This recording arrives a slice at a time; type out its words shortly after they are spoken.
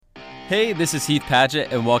Hey, this is Heath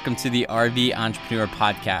Padgett, and welcome to the RV Entrepreneur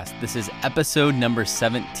Podcast. This is episode number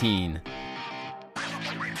 17.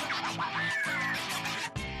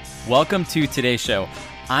 Welcome to today's show.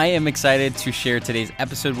 I am excited to share today's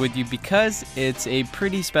episode with you because it's a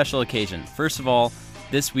pretty special occasion. First of all,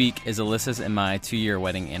 this week is Alyssa's and my 2-year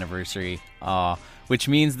wedding anniversary, which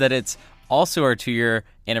means that it's also our 2-year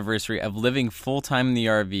anniversary of living full-time in the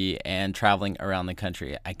RV and traveling around the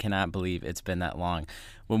country. I cannot believe it's been that long.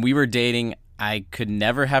 When we were dating, I could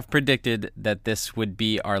never have predicted that this would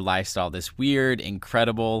be our lifestyle, this weird,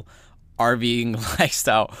 incredible RVing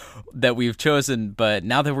lifestyle that we've chosen. But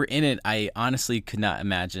now that we're in it, I honestly could not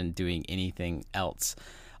imagine doing anything else.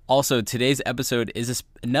 Also, today's episode is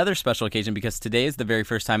another special occasion because today is the very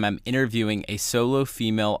first time I'm interviewing a solo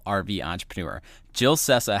female RV entrepreneur. Jill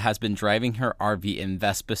Sessa has been driving her RV and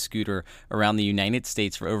Vespa scooter around the United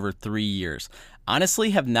States for over 3 years. Honestly,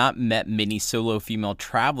 have not met many solo female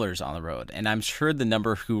travelers on the road, and I'm sure the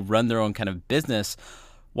number who run their own kind of business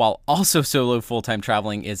while also solo full-time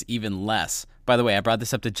traveling is even less. By the way, I brought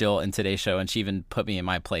this up to Jill in today's show, and she even put me in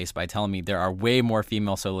my place by telling me there are way more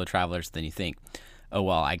female solo travelers than you think. Oh,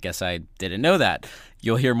 well, I guess I didn't know that.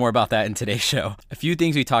 You'll hear more about that in today's show. A few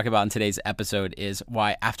things we talk about in today's episode is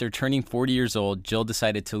why, after turning 40 years old, Jill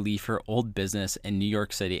decided to leave her old business in New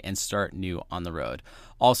York City and start new on the road.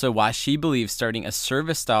 Also, why she believes starting a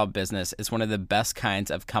service-style business is one of the best kinds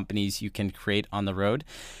of companies you can create on the road,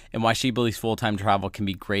 and why she believes full-time travel can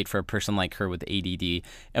be great for a person like her with ADD.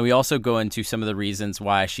 And we also go into some of the reasons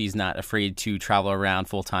why she's not afraid to travel around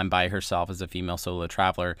full-time by herself as a female solo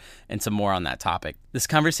traveler, and some more on that topic. This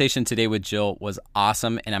conversation today with Jill was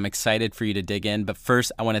awesome, and I'm excited for you to dig in. But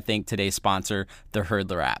first, I want to thank today's sponsor, the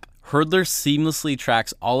Hurdler app. Hurdler seamlessly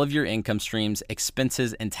tracks all of your income streams,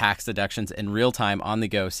 expenses, and tax deductions in real time on the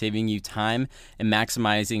go, saving you time and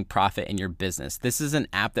maximizing profit in your business. This is an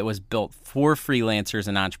app that was built for freelancers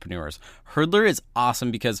and entrepreneurs. Hurdler is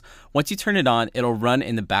awesome because once you turn it on, it'll run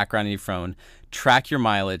in the background of your phone, track your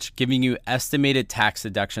mileage, giving you estimated tax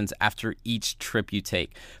deductions after each trip you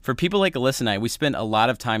take. For people like Alyssa and I, we spend a lot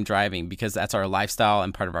of time driving because that's our lifestyle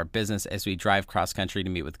and part of our business as we drive cross country to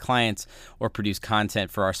meet with clients or produce content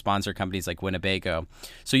for our sponsor companies like Winnebago.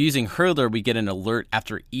 So using Hurdler, we get an alert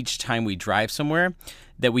after each time we drive somewhere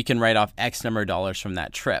that we can write off X number of dollars from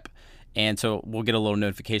that trip. And so we'll get a little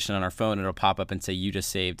notification on our phone. It'll pop up and say you just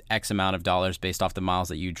saved X amount of dollars based off the miles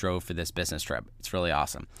that you drove for this business trip. It's really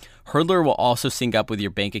awesome. Hurdler will also sync up with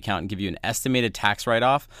your bank account and give you an estimated tax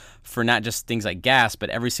write-off for not just things like gas,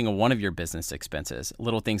 but every single one of your business expenses.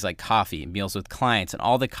 Little things like coffee, meals with clients, and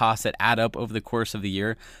all the costs that add up over the course of the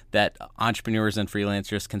year that entrepreneurs and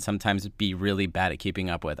freelancers can sometimes be really bad at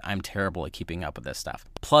keeping up with. I'm terrible at keeping up with this stuff.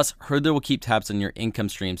 Plus, Hurdler will keep tabs on your income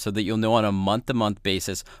stream so that you'll know on a month-to-month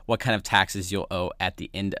basis what kind of taxes you'll owe at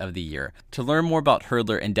the end of the year. To learn more about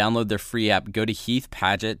Hurdler and download their free app, go to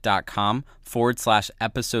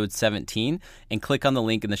heathpadgett.com/episode 17 and click on the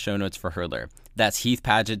link in the show notes for Hurdler. That's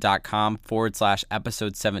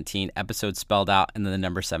heathpadgett.com/episode 17, episode spelled out and then the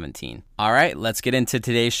number 17. All right, let's get into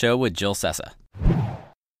today's show with Jill Sessa.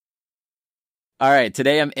 All right,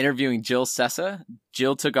 today I'm interviewing Jill Sessa.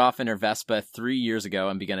 Jill took off in her Vespa 3 years ago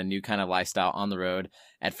and began a new kind of lifestyle on the road.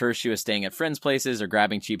 At first, she was staying at friends' places or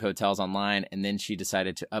grabbing cheap hotels online, and then she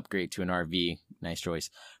decided to upgrade to an RV. Nice choice.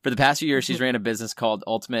 For the past few years, she's ran a business called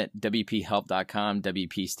UltimateWPHelp.com.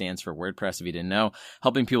 WP stands for WordPress, if you didn't know,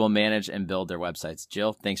 helping people manage and build their websites.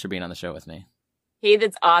 Jill, thanks for being on the show with me. Hey,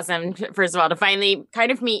 that's awesome, first of all, to finally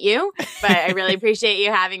kind of meet you, but I really appreciate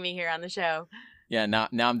you having me here on the show. Yeah, now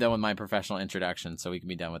I'm done with my professional introduction, so we can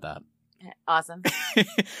be done with that. Awesome.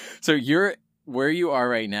 So where you are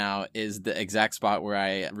right now is the exact spot where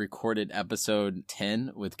I recorded episode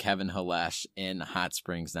 10 with Kevin Halesh in Hot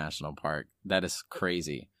Springs National Park. That is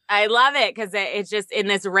crazy. I love it because it's just in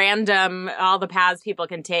this random, all the paths people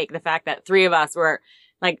can take. The fact that three of us were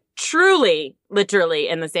like truly, literally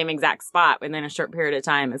in the same exact spot within a short period of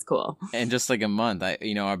time is cool. And just like a month,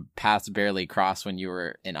 our paths barely crossed when you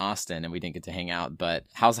were in Austin and we didn't get to hang out. But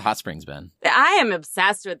how's Hot Springs been? I am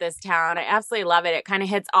obsessed with this town. I absolutely love it. It kind of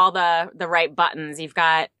hits all the right buttons. You've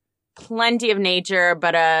got plenty of nature,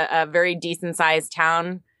 but a very decent sized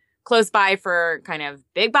town close by for kind of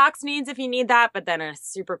big box needs if you need that, but then a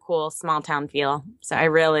super cool small town feel. So I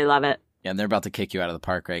really love it. Yeah, and they're about to kick you out of the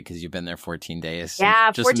park, right? Because you've been there 14 days.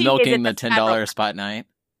 Yeah, just milking the $10 spot night.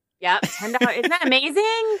 Yep, $10. Isn't that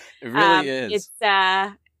amazing? It really is. It's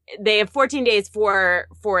they have 14 days for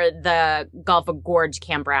the Gulf of Gorge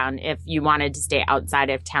campground. If you wanted to stay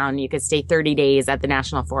outside of town, you could stay 30 days at the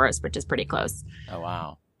National Forest, which is pretty close. Oh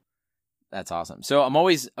wow, that's awesome. So I'm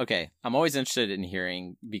always interested in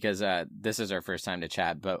hearing because this is our first time to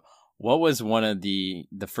chat, but What was one of the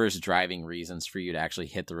first driving reasons for you to actually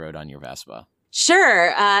hit the road on your Vespa?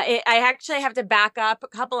 Sure. I actually have to back up a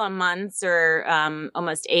couple of months or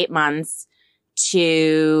almost 8 months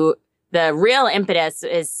to the real impetus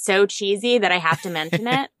is so cheesy that I have to mention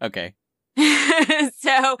it. Okay.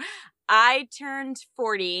 So I turned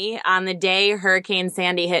 40 on the day Hurricane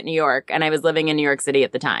Sandy hit New York, and I was living in New York City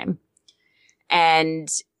at the time. And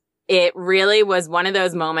it really was one of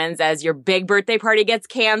those moments as your big birthday party gets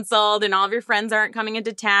canceled and all of your friends aren't coming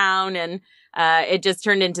into town. And it just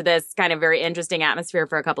turned into this kind of very interesting atmosphere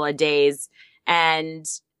for a couple of days. And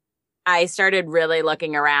I started really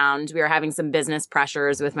looking around. We were having some business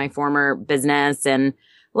pressures with my former business and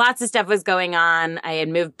lots of stuff was going on. I had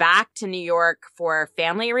moved back to New York for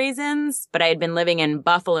family reasons, but I had been living in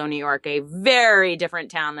Buffalo, New York, a very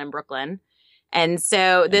different town than Brooklyn. And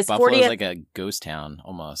so this Buffalo 40th... is like a ghost town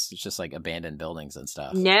almost. It's just like abandoned buildings and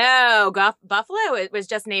stuff. No, Buffalo, it was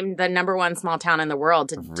just named the #1 small town in the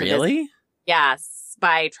world. Really? Yes,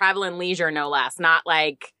 by Travel and Leisure, no less. Not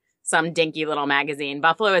like some dinky little magazine.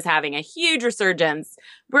 Buffalo is having a huge resurgence.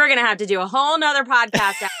 We're going to have to do a whole nother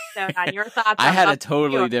podcast episode on your thoughts. I had a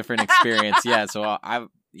totally different experience. Yeah, so I'll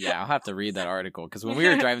have to read that article because when we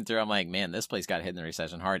were driving through, I'm like, man, this place got hit in the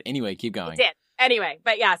recession hard. Anyway, keep going. It did. Anyway,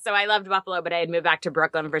 but yeah, so I loved Buffalo, but I had moved back to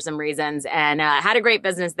Brooklyn for some reasons and had a great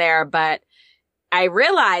business there. But I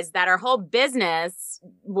realized that our whole business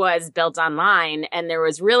was built online and there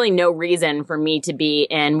was really no reason for me to be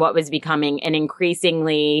in what was becoming an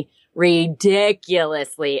increasingly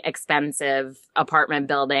ridiculously expensive apartment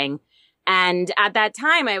building. And at that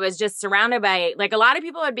time, I was just surrounded by, like, a lot of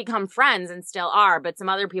people had become friends and still are, but some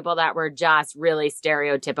other people that were just really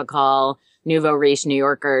stereotypical nouveau riche New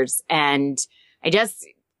Yorkers. And I just,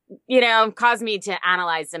 caused me to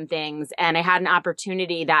analyze some things. And I had an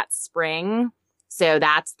opportunity that spring. So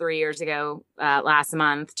that's 3 years ago, last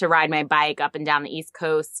month, to ride my bike up and down the East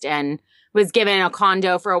Coast and was given a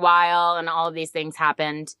condo for a while and all of these things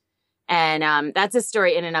happened. And that's a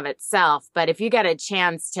story in and of itself. But if you get a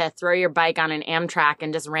chance to throw your bike on an Amtrak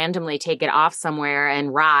and just randomly take it off somewhere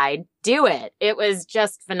and ride, do it. It was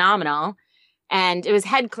just phenomenal. And it was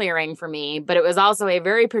head clearing for me, but it was also a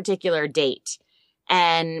very particular date.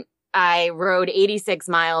 And I rode 86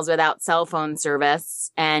 miles without cell phone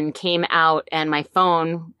service and came out and my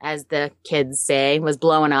phone, as the kids say, was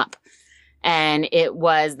blowing up. And it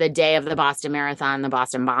was the day of the Boston Marathon, the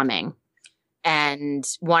Boston bombing. And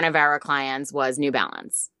one of our clients was New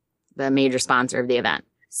Balance, the major sponsor of the event.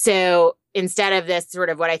 So instead of this sort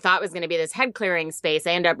of what I thought was going to be this head clearing space,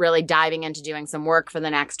 I ended up really diving into doing some work for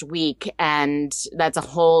the next week. And that's a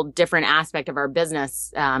whole different aspect of our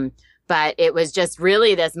business. But it was just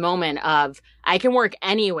really this moment of I can work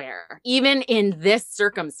anywhere, even in this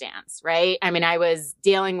circumstance, right? I mean, I was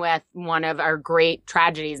dealing with one of our great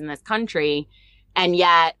tragedies in this country. And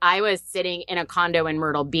yet I was sitting in a condo in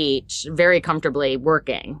Myrtle Beach, very comfortably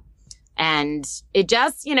working. And it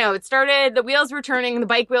just, it started, the wheels were turning, the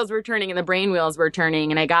bike wheels were turning and the brain wheels were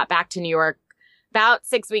turning. And I got back to New York about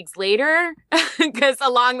 6 weeks later, because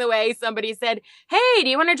along the way, somebody said, hey, do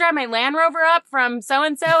you want to drive my Land Rover up from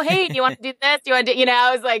so-and-so? Hey, do you want to do this? Do you want to do,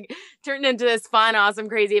 I was like turned into this fun, awesome,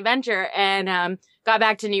 crazy adventure. And, got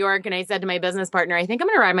back to New York and I said to my business partner, I think I'm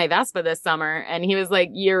going to ride my Vespa this summer. And he was like,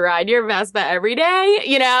 you ride your Vespa every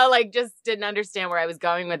day? Just didn't understand where I was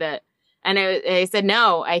going with it. And I said,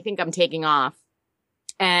 no, I think I'm taking off.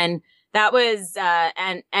 And that was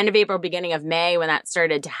end of April, beginning of May when that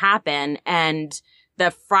started to happen. And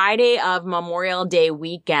the Friday of Memorial Day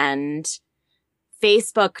weekend,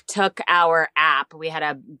 Facebook took our app. We had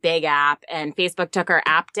a big app and Facebook took our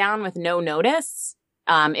app down with no notice.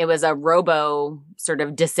 It was a robo sort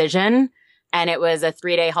of decision and it was a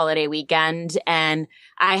 3-day holiday weekend. And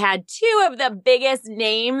I had 2 of the biggest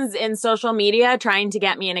names in social media trying to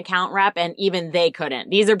get me an account rep and even they couldn't.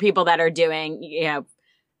 These are people that are doing,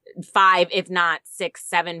 5, if not 6,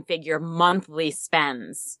 7-figure monthly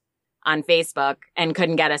spends on Facebook and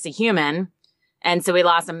couldn't get us a human. And so we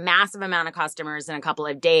lost a massive amount of customers in a couple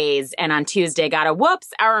of days. And on Tuesday got a whoops,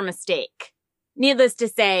 our mistake. Needless to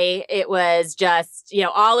say, it was just,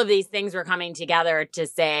 all of these things were coming together to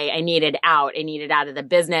say I needed out. I needed out of the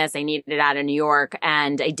business. I needed out of New York.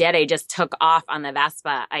 And I did. I just took off on the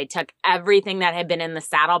Vespa. I took everything that had been in the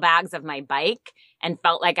saddlebags of my bike and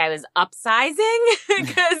felt like I was upsizing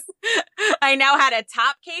because I now had a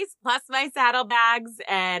top case plus my saddlebags.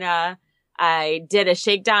 And I did a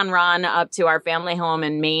shakedown run up to our family home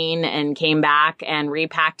in Maine and came back and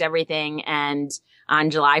repacked everything. And on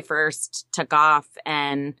July 1st, took off.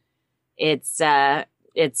 And it's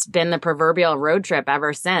it's been the proverbial road trip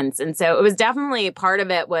ever since. And so it was definitely part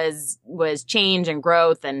of it was change and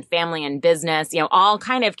growth and family and business, all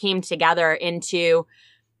kind of came together into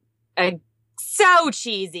a so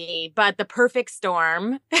cheesy, but the perfect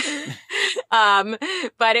storm.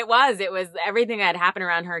 But it was everything that happened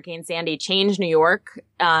around Hurricane Sandy changed New York,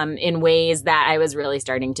 in ways that I was really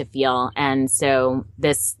starting to feel. And so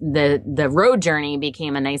the road journey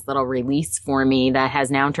became a nice little release for me that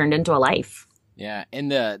has now turned into a life. Yeah.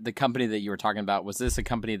 And the company that you were talking about, was this a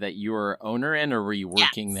company that you were owner in, or were you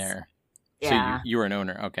working there? Yeah. So you were an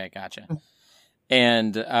owner. Okay. Gotcha.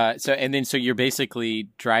 And so you're basically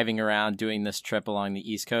driving around doing this trip along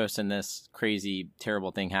the East Coast, and this crazy,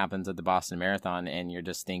 terrible thing happens at the Boston Marathon, and you're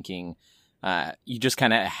just thinking, you just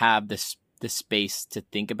kind of have this space to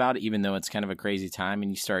think about it, even though it's kind of a crazy time,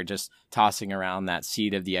 and you start just tossing around that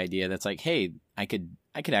seed of the idea that's like, hey, I could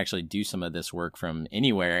actually do some of this work from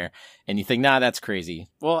anywhere, and you think, nah, that's crazy.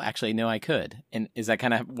 Well, actually, no, I could. And is that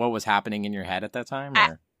kind of what was happening in your head at that time?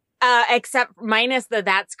 Or? Except minus the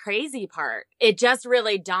that's crazy part. It just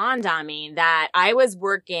really dawned on me that I was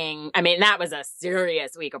working. I mean, that was a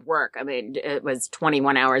serious week of work. I mean, it was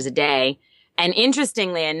 21 hours a day. And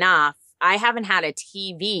interestingly enough, I haven't had a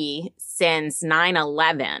TV since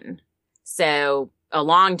 9/11. So a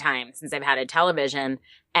long time since I've had a television.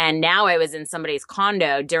 And now I was in somebody's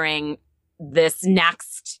condo during this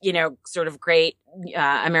next, sort of great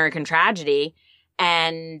American tragedy.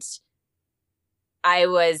 And there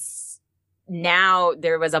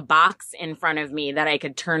was a box in front of me that I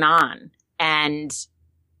could turn on. And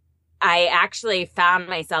I actually found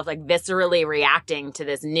myself like viscerally reacting to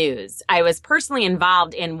this news. I was personally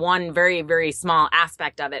involved in one very, very small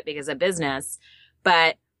aspect of it because of business.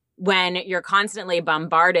 But when you're constantly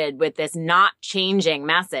bombarded with this not changing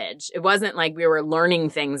message, it wasn't like we were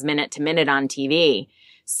learning things minute to minute on TV.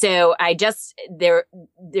 So there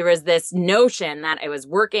was this notion that I was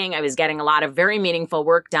working, I was getting a lot of very meaningful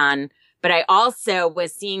work done, but I also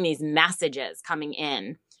was seeing these messages coming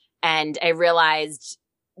in. And I realized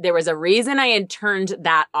there was a reason I had turned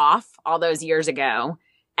that off all those years ago.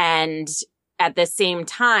 And at the same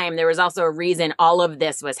time, there was also a reason all of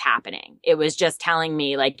this was happening. It was just telling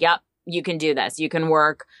me like, yep, you can do this. You can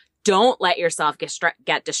work. Don't let yourself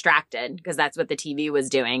get distracted, because that's what the TV was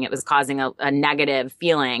doing. It was causing a negative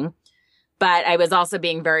feeling. But I was also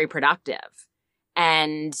being very productive.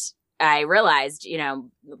 And I realized,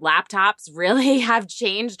 laptops really have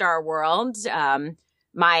changed our world.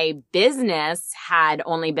 My business had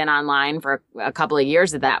only been online for a couple of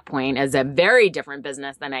years at that point, as a very different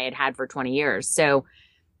business than I had had for 20 years. So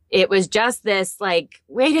it was just this like,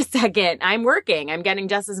 wait a second, I'm working. I'm getting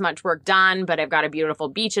just as much work done, but I've got a beautiful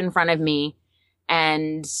beach in front of me.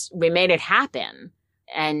 And we made it happen.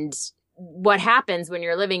 And what happens when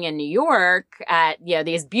you're living in New York at,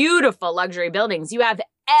 these beautiful luxury buildings, you have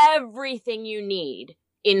everything you need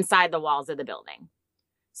inside the walls of the building.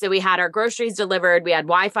 So we had our groceries delivered. We had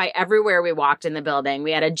Wi-Fi everywhere we walked in the building.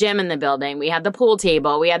 We had a gym in the building. We had the pool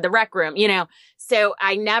table. We had the rec room, So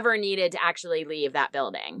I never needed to actually leave that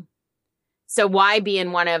building. So why be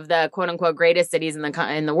in one of the quote unquote greatest cities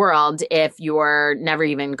in the world if you're never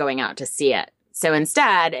even going out to see it? So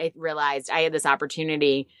instead, I realized I had this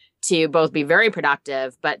opportunity to both be very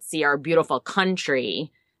productive, but see our beautiful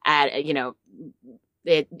country at,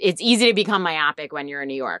 it's easy to become myopic when you're in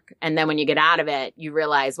New York. And then when you get out of it, you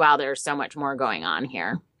realize, wow, there's so much more going on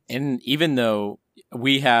here. And even though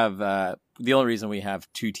we have, the only reason we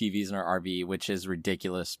have 2 TVs in our RV, which is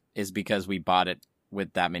ridiculous, is because we bought it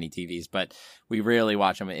with that many TVs. But we rarely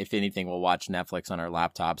watch them. If anything, we'll watch Netflix on our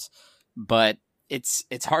laptops. But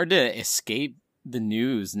it's hard to escape the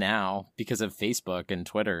news now because of Facebook and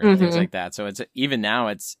Twitter and things like that. So it's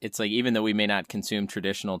like, even though we may not consume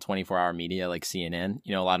traditional 24-hour media like CNN,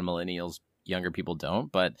 a lot of millennials, younger people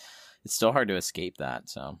don't, but it's still hard to escape that.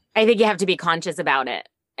 So I think you have to be conscious about it.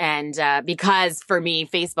 And because for me,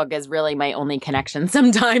 Facebook is really my only connection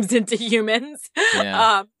sometimes into humans.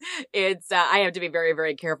 Yeah. I have to be very,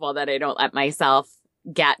 very careful that I don't let myself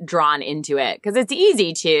get drawn into it, because it's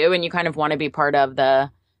easy to, and you kind of want to be part of the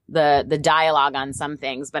dialogue on some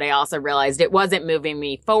things. But I also realized it wasn't moving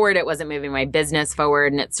me forward. It wasn't moving my business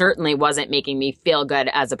forward. And it certainly wasn't making me feel good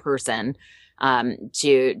as a person,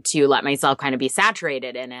 to let myself kind of be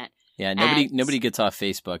saturated in it. Yeah, nobody gets off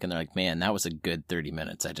Facebook and they're like, man, that was a good 30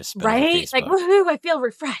 minutes I just spent on right? Facebook. Like, woohoo, I feel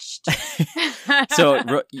refreshed.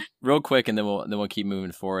 So real quick, and then we'll keep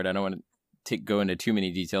moving forward. I don't want to go into too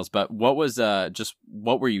many details, but what was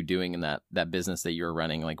what were you doing in that business that you were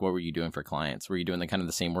running? Like, what were you doing for clients? Were you doing the kind of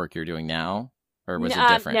the same work you're doing now? or was it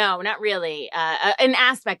different? No, not really. An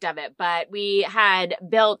aspect of it, but we had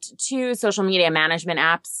built 2 social media management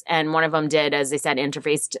apps, and one of them did, as I said,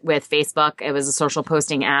 interfaced with Facebook. It was a social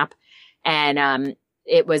posting app, and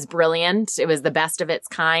it was brilliant. It was the best of its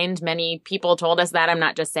kind. Many people told us that. I'm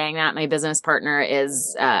not just saying that. My business partner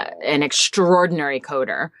is an extraordinary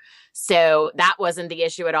coder. So that wasn't the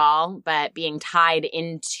issue at all, but being tied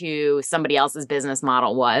into somebody else's business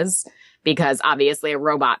model was, because obviously a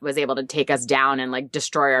robot was able to take us down and like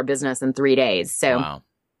destroy our business in 3 days. So, wow.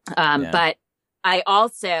 But I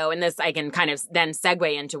also, and this I can kind of then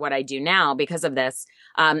segue into what I do now because of this.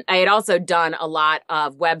 I had also done a lot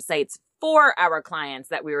of websites for our clients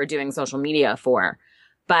that we were doing social media for.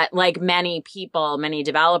 But like many people, many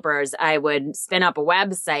developers, I would spin up a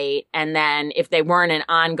website, and then if they weren't an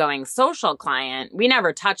ongoing social client, we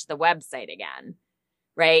never touched the website again,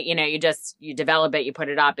 right? You know, you develop it, you put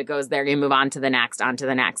it up, it goes there, you move on to the next, on to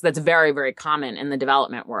the next. That's very, very common in the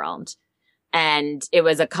development world. And it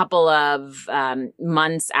was a couple of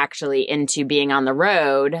months actually into being on the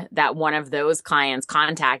road that one of those clients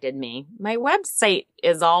contacted me. My website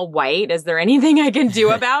is all white. Is there anything I can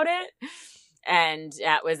do about it? And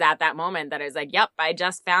it was at that moment that I was like, yep, I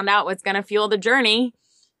just found out what's going to fuel the journey.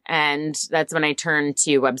 And that's when I turned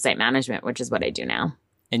to website management, which is what I do now.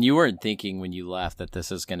 And you weren't thinking when you left that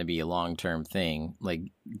this is going to be a long-term thing. Like,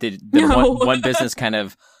 did one business kind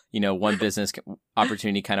of, one business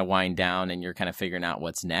opportunity kind of wind down and you're kind of figuring out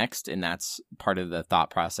what's next? And that's part of the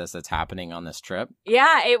thought process that's happening on this trip?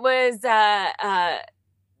 Yeah, it was, the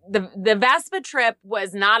Vespa trip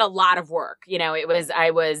was not a lot of work.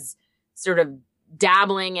 I was sort of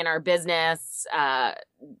dabbling in our business,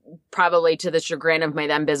 probably to the chagrin of my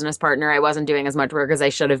then business partner. I wasn't doing as much work as I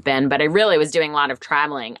should have been, but I really was doing a lot of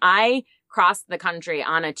traveling. I crossed the country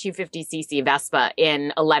on a 250cc Vespa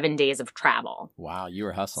in 11 days of travel. Wow, you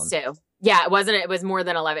were hustling. So, yeah, it was more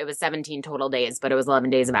than 11. It was 17 total days, but it was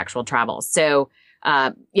 11 days of actual travel. So,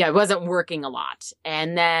 I wasn't working a lot.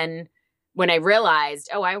 And then when I realized,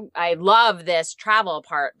 I love this travel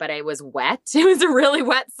part, but I was wet. It was a really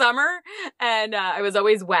wet summer, and I was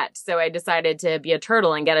always wet. So I decided to be a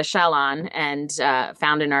turtle and get a shell on, and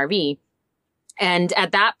found an RV. And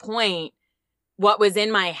at that point, what was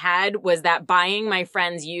in my head was that buying my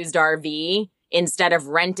friend's used RV instead of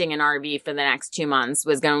renting an RV for the next 2 months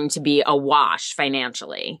was going to be a wash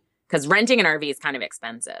financially. Because renting an RV is kind of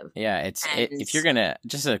expensive. Yeah, if you're going to,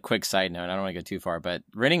 just a quick side note, I don't want to go too far, but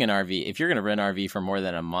renting an RV, if you're going to rent an RV for more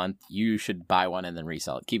than a month, you should buy one and then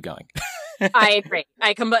resell it. Keep going. I agree.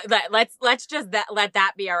 Let's just let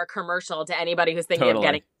that be our commercial to anybody who's thinking of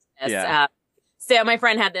getting this. Yeah. So my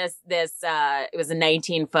friend had this, it was a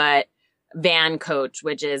 19-foot van coach,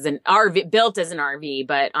 which is an RV, built as an RV,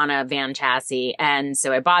 but on a van chassis. And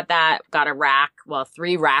so I bought that, got a rack.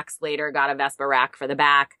 3 racks later, got a Vespa rack for the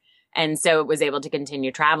back. And so it was able to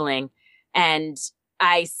continue traveling. And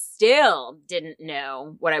I still didn't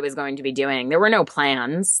know what I was going to be doing. There were no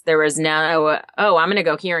plans. There was no, I'm going to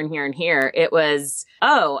go here and here and here. It was,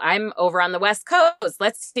 I'm over on the West Coast.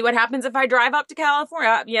 Let's see what happens if I drive up to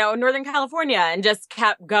California, Northern California, and just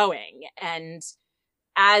kept going. And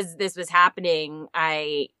as this was happening,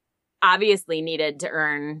 I obviously needed to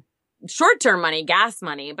earn short-term money, gas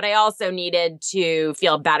money, but I also needed to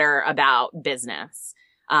feel better about business.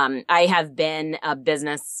 I have been a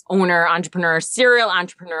business owner, entrepreneur, serial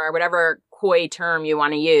entrepreneur, whatever coy term you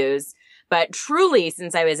want to use. But truly,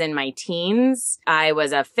 since I was in my teens, I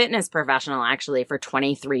was a fitness professional actually for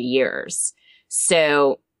 23 years.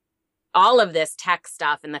 So all of this tech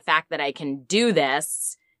stuff and the fact that I can do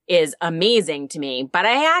this is amazing to me. But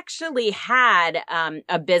I actually had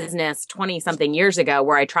a business 20-something years ago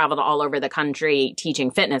where I traveled all over the country teaching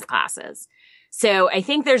fitness classes. So I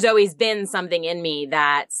think there's always been something in me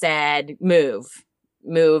that said, move,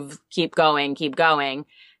 keep going.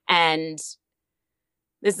 And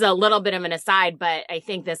this is a little bit of an aside, but I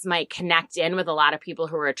think this might connect in with a lot of people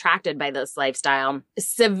who are attracted by this lifestyle.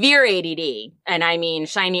 Severe ADD. And I mean,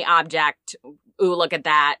 shiny object. Ooh, look at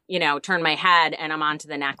that. Turn my head and I'm on to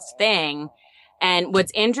the next thing. And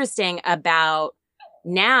what's interesting about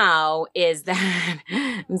now is that,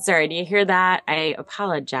 I'm sorry, do you hear that? I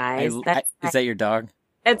apologize. Is that your dog?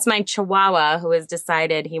 That's my Chihuahua who has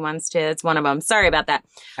decided he wants to, it's one of them. Sorry about that.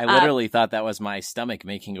 I literally thought that was my stomach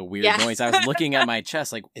making a weird noise. I was looking at my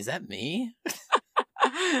chest like, is that me?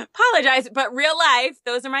 Apologize, but real life,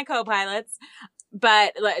 those are my co-pilots.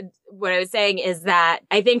 But what I was saying is that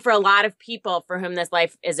I think for a lot of people for whom this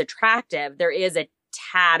life is attractive, there is a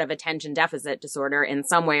tad of attention deficit disorder in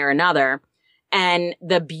some way or another. And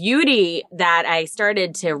the beauty that I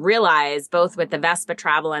started to realize both with the Vespa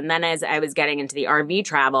travel and then as I was getting into the RV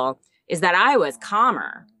travel is that I was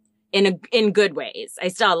calmer in good ways. I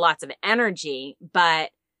still had lots of energy,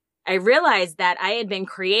 but I realized that I had been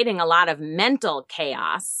creating a lot of mental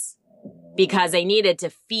chaos because I needed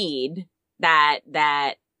to feed that,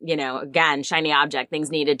 again, shiny object.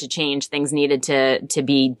 Things needed to change. Things needed to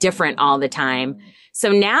be different all the time.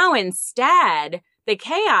 So now instead, the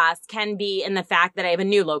chaos can be in the fact that I have a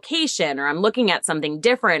new location, or I'm looking at something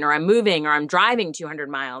different, or I'm moving, or I'm driving 200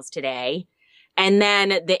 miles today. And then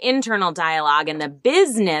the internal dialogue and the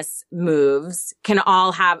business moves can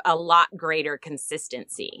all have a lot greater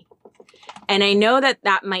consistency. And I know that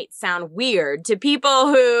that might sound weird to people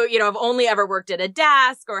who, have only ever worked at a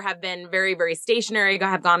desk or have been very, very stationary,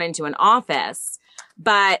 have gone into an office.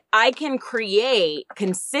 But I can create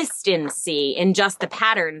consistency in just the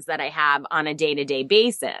patterns that I have on a day-to-day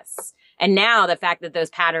basis. And now the fact that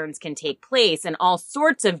those patterns can take place in all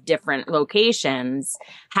sorts of different locations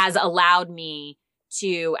has allowed me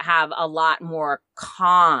to have a lot more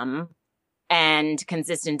calm and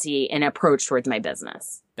consistency in approach towards my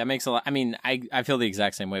business. That makes a lot. I mean, I feel the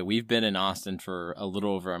exact same way. We've been in Austin for a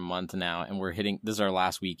little over a month now, and this is our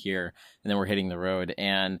last week here, and then we're hitting the road.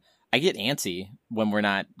 And I get antsy when we're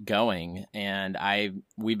not going, and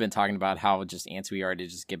we've been talking about how just antsy we are to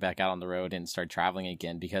just get back out on the road and start traveling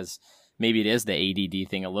again, because maybe it is the ADD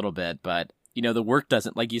thing a little bit, but the work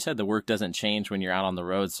doesn't, like you said, the work doesn't change when you're out on the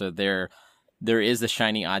road. So there is the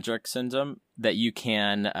shiny object syndrome that you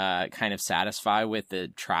can kind of satisfy with the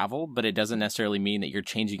travel, but it doesn't necessarily mean that you're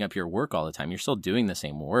changing up your work all the time. You're still doing the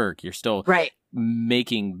same work. You're still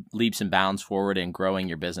making leaps and bounds forward and growing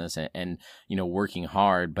your business and working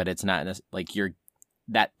hard, but it's not like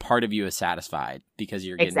that part of you is satisfied because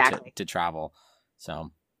you're getting to travel.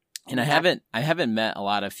 So. And I haven't met a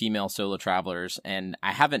lot of female solo travelers, and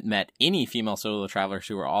I haven't met any female solo travelers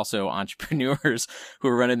who are also entrepreneurs who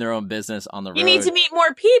are running their own business on the road. You need to meet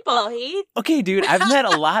more people, Heath. Okay, dude, I've met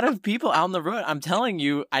a lot of people out on the road. I'm telling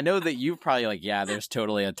you, I know that you've probably there's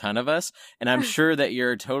totally a ton of us, and I'm sure that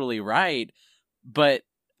you're totally right, but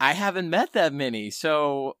I haven't met that many.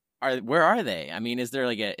 So where are they? I mean, is there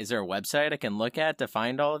a website I can look at to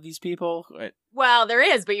find all of these people? Well, there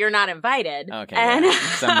is, but you're not invited. Okay,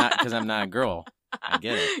 because I'm not a girl. I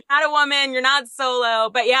get it. Not a woman. You're not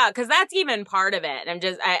solo. But yeah, because that's even part of it. I'm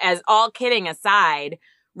just, as all kidding aside,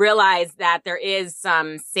 realize that there is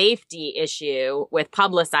some safety issue with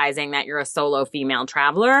publicizing that you're a solo female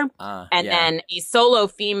traveler. Then a solo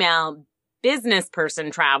female business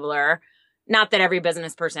person traveler. Not that every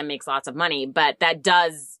business person makes lots of money, but that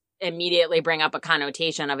does immediately bring up a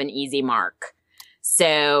connotation of an easy mark.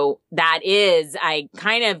 So I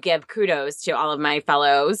kind of give kudos to all of my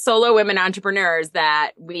fellow solo women entrepreneurs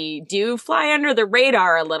that we do fly under the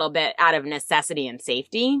radar a little bit out of necessity and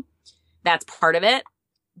safety. That's part of it.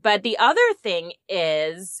 But the other thing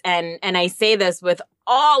is, and I say this with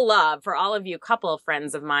all love for all of you couple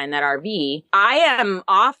friends of mine that RV, I am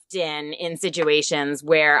often in situations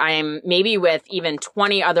where I'm maybe with even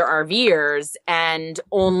 20 other RVers and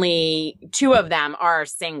only 2 of them are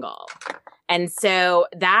single. And so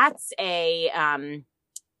that's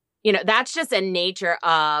that's just a nature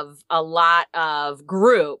of a lot of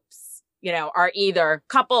groups, are either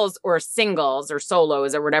couples or singles or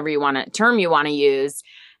solos or whatever term you want to use.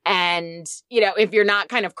 And, if you're not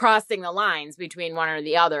kind of crossing the lines between one or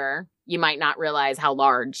the other, you might not realize how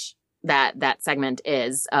large that segment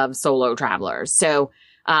is of solo travelers. So,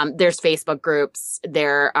 there's Facebook groups.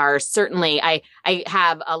 There are certainly, I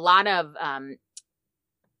have a lot of,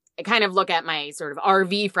 I kind of look at my sort of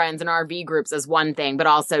RV friends and RV groups as one thing, but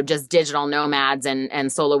also just digital nomads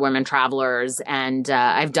and solo women travelers. And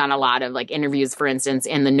I've done a lot of interviews, for instance,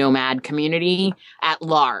 in the nomad community at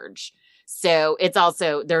large. So it's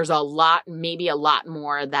also, there's maybe a lot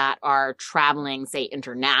more that are traveling, say,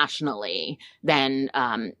 internationally than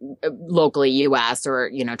locally US or,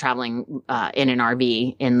 traveling in an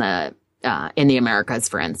RV in the Americas,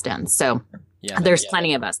 for instance. So there's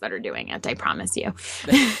plenty of us that are doing it. I promise you.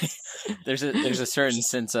 There's a certain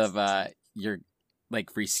sense of your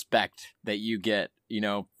respect that you get,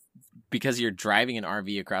 because you're driving an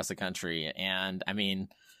RV across the country. And I mean,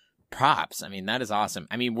 props. I mean, that is awesome.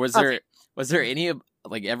 I mean, was there any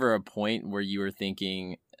ever a point where you were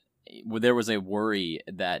thinking there was a worry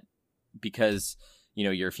that because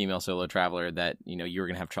you're a female solo traveler that you were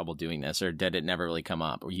gonna have trouble doing this, or did it never really come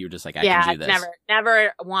up, or you were just I can do this?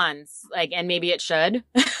 Never once. And maybe it should.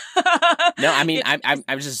 No, I mean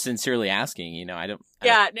I'm just sincerely asking. I don't.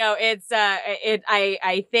 It's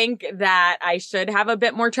I think that I should have a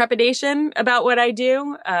bit more trepidation about what I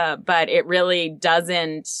do, but it really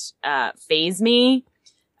doesn't faze me.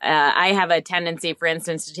 I have a tendency, for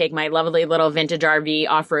instance, to take my lovely little vintage RV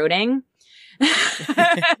off-roading.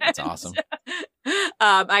 That's awesome.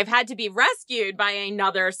 I've had to be rescued by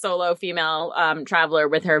another solo female traveler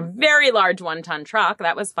with her very large 1-ton truck.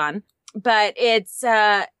 That was fun. But it's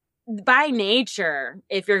by nature,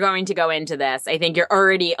 if you're going to go into this, I think you're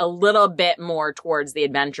already a little bit more towards the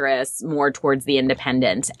adventurous, more towards the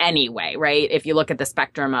independent anyway, right? If you look at the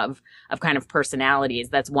spectrum of kind of personalities,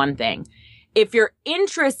 that's one thing. If you're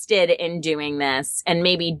interested in doing this and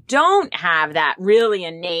maybe don't have that really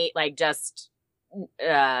innate, like just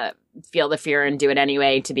feel the fear and do it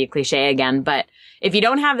anyway, to be cliche again. But if you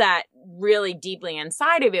don't have that really deeply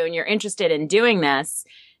inside of you and you're interested in doing this,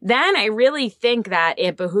 then I really think that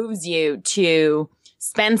it behooves you to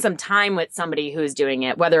spend some time with somebody who's doing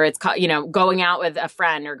it, whether it's, going out with a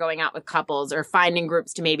friend or going out with couples or finding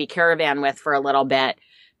groups to maybe caravan with for a little bit,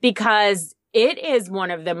 because it is one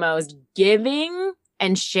of the most giving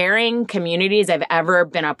and sharing communities I've ever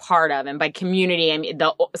been a part of. And by community, I mean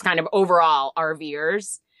the kind of overall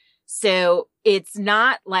RVers. So it's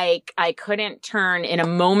not like I couldn't turn in a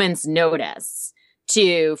moment's notice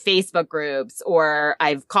to Facebook groups, or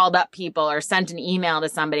I've called up people or sent an email to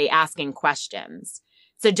somebody asking questions.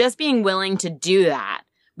 So just being willing to do that,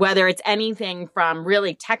 whether it's anything from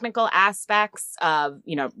really technical aspects of,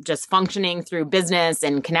 just functioning through business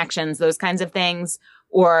and connections, those kinds of things.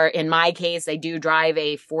 Or in my case, I do drive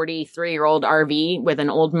a 43-year-old RV with an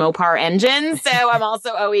old Mopar engine. So I'm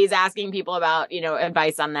also always asking people about,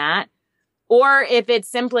 advice on that. Or if it's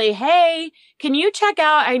simply, hey, can you check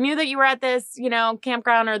out, I knew that you were at this,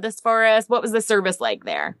 campground or this forest. What was the service like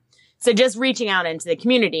there? So just reaching out into the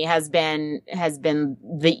community has been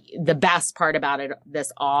the best part about it,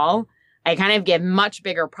 this all. I kind of give much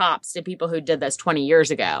bigger props to people who did this 20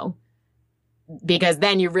 years ago, because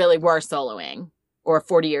then you really were soloing, or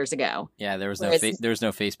 40 years ago. Yeah, there was no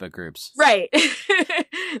Facebook groups. Right.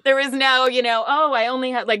 There was no, I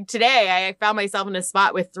only had, like today I found myself in a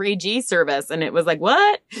spot with 3G service and it was like,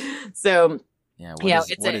 what? So yeah,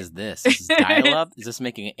 what is this? Is this dial-up? Is this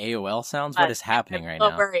making AOL sounds? What is happening right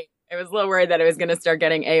now? I was a little worried that I was going to start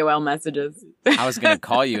getting AOL messages. I was going to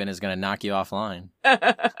call you and it's going to knock you offline.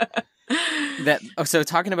 So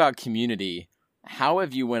talking about community, how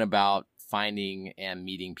have you went about finding and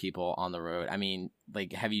meeting people on the road? I mean,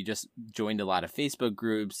 like, have you just joined a lot of Facebook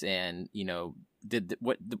groups and,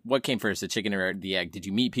 what came first, the chicken or the egg? Did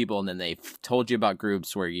you meet people and then they told you about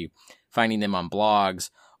groups? Were you finding them on blogs?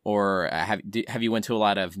 Or have you went to a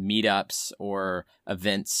lot of meetups or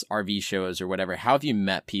events, RV shows or whatever? How have you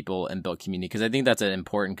met people and built community? Because I think that's an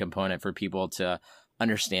important component for people to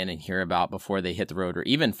understand and hear about before they hit the road, or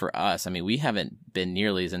even for us. I mean, we haven't been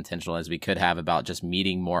nearly as intentional as we could have about just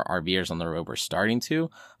meeting more RVers on the road. We're starting to,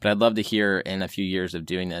 but I'd love to hear, in a few years of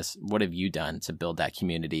doing this, what have you done to build that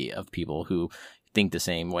community of people who think the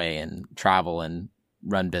same way and travel and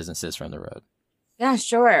run businesses from the road? Yeah,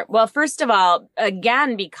 sure. Well, first of all,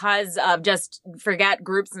 again, because of just forget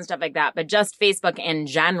groups and stuff like that, but just Facebook in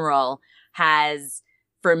general has,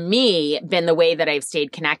 for me, been the way that I've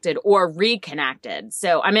stayed connected or reconnected.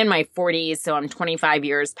 So I'm in my 40s, so I'm 25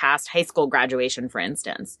 years past high school graduation, for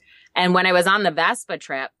instance. And when I was on the Vespa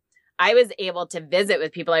trip, I was able to visit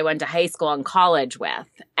with people I went to high school and college with,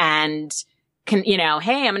 and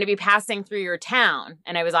hey, I'm going to be passing through your town.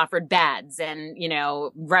 And I was offered beds and,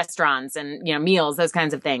 restaurants and, meals, those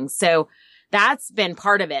kinds of things. So that's been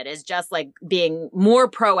part of it, is just like being more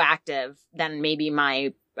proactive than maybe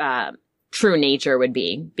my true nature would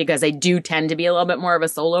be, because I do tend to be a little bit more of a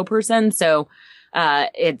solo person. So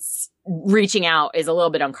it's reaching out is a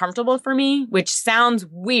little bit uncomfortable for me, which sounds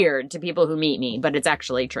weird to people who meet me, but it's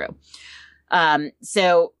actually true.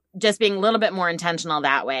 So just being a little bit more intentional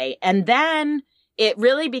that way. And then it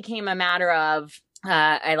really became a matter of,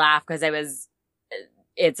 I laugh because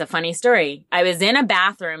it's a funny story. I was in a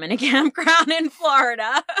bathroom in a campground in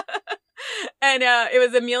Florida and it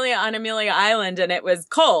was on Amelia Island, and it was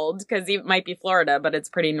cold because it might be Florida, but it's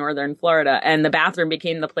pretty northern Florida. And the bathroom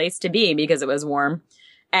became the place to be because it was warm.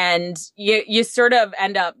 And you sort of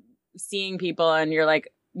end up seeing people and you're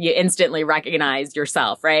like, you instantly recognize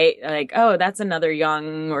yourself, right? Like, oh, that's another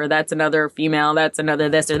young, or that's another female, that's another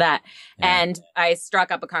this or that. Yeah. And I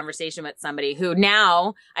struck up a conversation with somebody who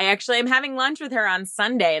now I actually am having lunch with her on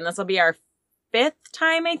Sunday, and this will be our 5th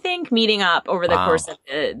time, I think, meeting up over the course of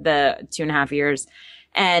the 2.5 years.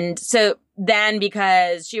 And so then,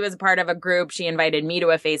 because she was a part of a group, she invited me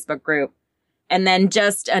to a Facebook group. And then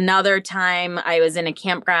just another time I was in a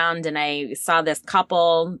campground and I saw this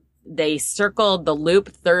couple. They circled the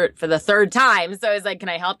loop for the 3rd time. So I was like, can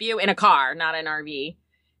I help you? In a car, not an RV.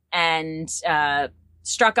 And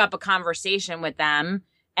struck up a conversation with them.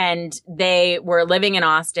 And they were living in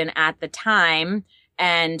Austin at the time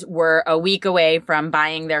and were a week away from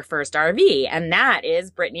buying their first RV. And that is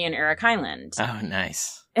Brittany and Eric Highland. Oh,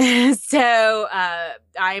 nice. So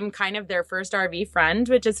I'm kind of their first RV friend,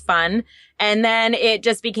 which is fun. And then it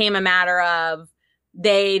just became a matter of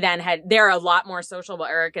they're a lot more social. Well,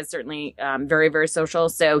 Eric is certainly very, very social.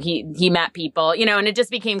 So he met people, and it just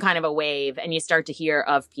became kind of a wave, and you start to hear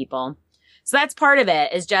of people. So that's part of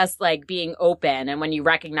it, is just like being open. And when you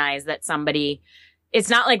recognize that somebody, it's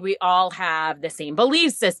not like we all have the same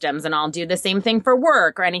belief systems and all do the same thing for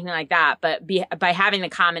work or anything like that. But by having the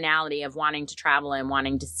commonality of wanting to travel and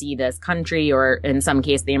wanting to see this country, or in some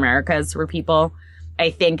case, the Americas for people, I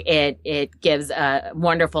think it gives a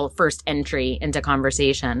wonderful first entry into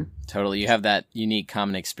conversation. Totally. You have that unique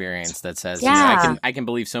common experience that says, I can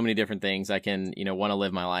believe so many different things. I can, want to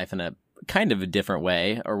live my life in a kind of a different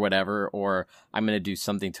way or whatever, or I'm going to do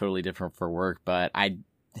something totally different for work, but I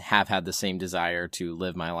have had the same desire to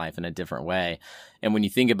live my life in a different way. And when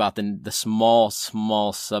you think about the small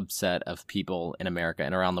subset of people in America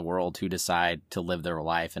and around the world who decide to live their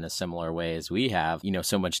life in a similar way as we have,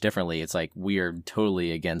 so much differently, it's like we are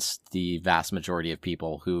totally against the vast majority of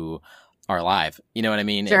people who are alive. You know what I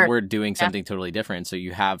mean? Sure. And we're doing something totally different. So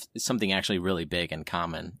you have something actually really big in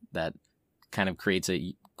common that kind of creates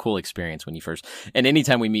a cool experience when you first, and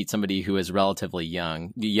anytime we meet somebody who is relatively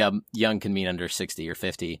young can mean under 60 or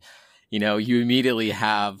 50, you immediately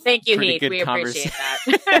have thank you, pretty Heath. good We appreciate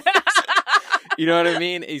that. You know what I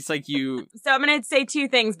mean? It's like you. So I'm going to say two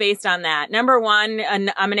things based on that. Number one,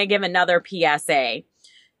 and I'm going to give another PSA.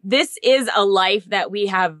 This is a life that we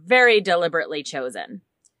have very deliberately chosen.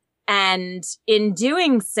 And in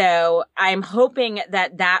doing so, I'm hoping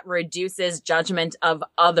that reduces judgment of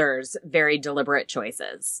others' very deliberate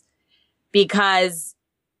choices. Because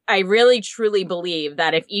I really, truly believe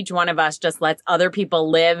that if each one of us just lets other people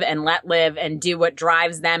live and do what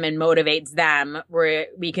drives them and motivates them,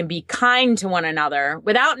 we can be kind to one another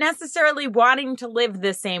without necessarily wanting to live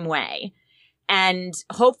the same way. And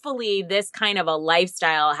hopefully this kind of a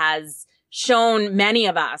lifestyle has shown many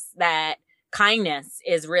of us that kindness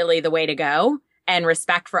is really the way to go, and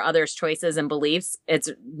respect for others' choices and beliefs. It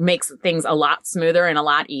makes things a lot smoother and a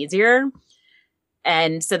lot easier.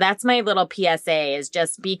 And so that's my little PSA, is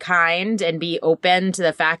just be kind and be open to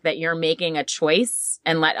the fact that you're making a choice,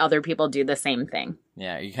 and let other people do the same thing.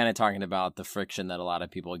 Yeah. You're kind of talking about the friction that a lot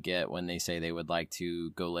of people get when they say they would like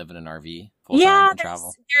to go live in an RV full-time and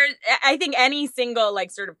travel. I think any single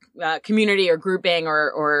sort of community or grouping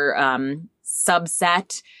or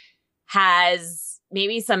subset has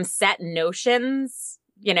maybe some set notions.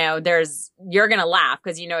 You're going to laugh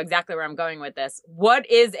because you know exactly where I'm going with this.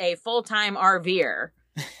 What is a full-time RVer?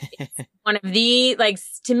 It's one of to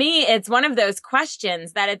me, it's one of those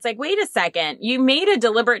questions that it's like, wait a second, you made a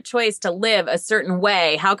deliberate choice to live a certain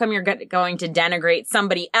way. How come you're going to denigrate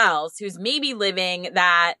somebody else who's maybe living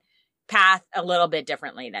that path a little bit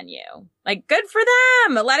differently than you? Good for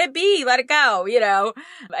them. Let it be. Let it go.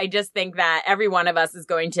 I just think that every one of us is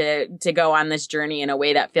going to go on this journey in a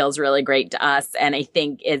way that feels really great to us. And I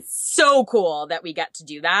think it's so cool that we get to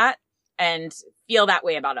do that and feel that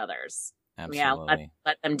way about others. Absolutely. Yeah,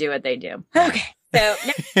 let them do what they do. Okay. So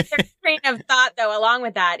next train of thought, though, along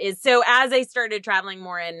with that is, so as I started traveling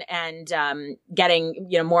more and getting,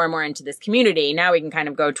 more and more into this community, now we can kind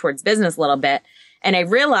of go towards business a little bit. And I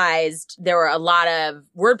realized there were a lot of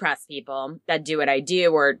WordPress people that do what I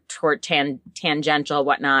do, or tangential,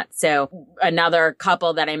 whatnot. So another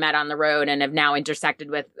couple that I met on the road and have now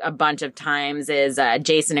intersected with a bunch of times is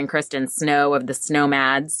Jason and Kristen Snow of the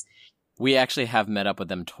Snowmads. We actually have met up with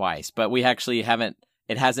them twice, but we actually haven't.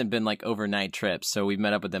 It hasn't been overnight trips. So we've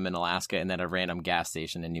met up with them in Alaska and then a random gas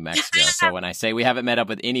station in New Mexico. So when I say we haven't met up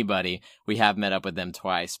with anybody, we have met up with them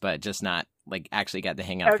twice, but just not actually got to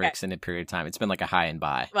hang out for an extended period of time. It's been a high and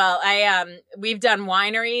bye. Well, we've done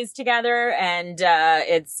wineries together, and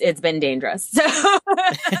it's been dangerous. So,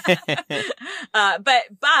 but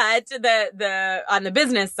the on the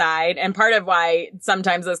business side, and part of why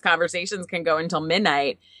sometimes those conversations can go until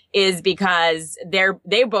midnight is because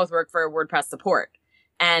they both work for WordPress support.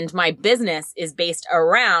 And my business is based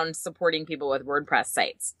around supporting people with WordPress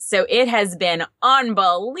sites. So it has been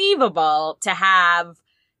unbelievable to have,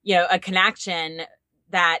 a connection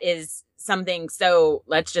that is something so,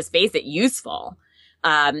 let's just face it, useful.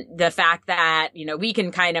 The fact that, we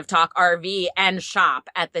can kind of talk RV and shop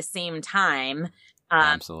at the same time.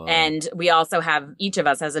 Absolutely. And we also have, each of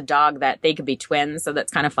us has a dog that they could be twins. So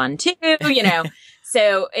that's kind of fun too,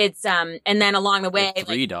 So it's, and then along the way,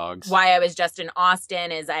 3 dogs. Why I was just in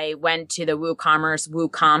Austin is I went to the WooCommerce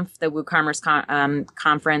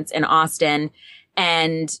conference in Austin.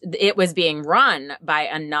 And it was being run by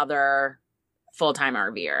another full-time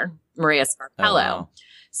RVer, Maria Scarpello. Oh, wow.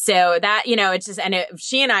 So that, it's just,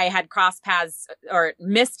 she and I had crossed paths or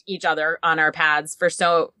missed each other on our paths for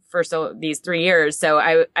these 3 years. So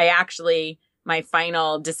I actually, my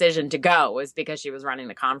final decision to go was because she was running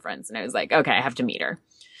the conference, and I was like, okay, I have to meet her.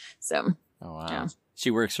 So, oh, wow. Yeah.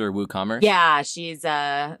 She works for WooCommerce? Yeah, she's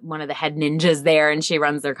one of the head ninjas there, and she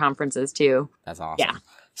runs their conferences too. That's awesome. Yeah.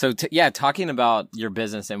 So, talking about your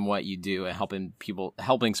business and what you do and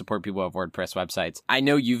helping support people with WordPress websites. I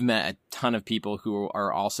know you've met a ton of people who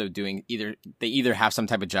are also doing either have some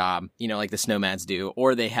type of job, like the Snowmads do,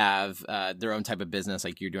 or they have their own type of business,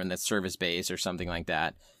 like you're doing that's service-based or something like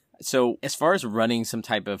that. So as far as running some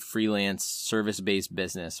type of freelance service-based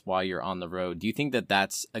business while you're on the road, do you think that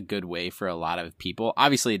that's a good way for a lot of people?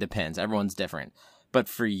 Obviously, it depends. Everyone's different. But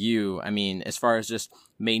for you, I mean, as far as just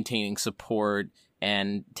maintaining support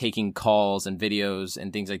and taking calls and videos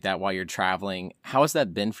and things like that while you're traveling, how has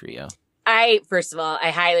that been for you? First of all,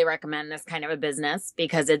 I highly recommend this kind of a business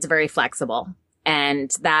because it's very flexible.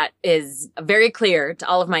 And that is very clear to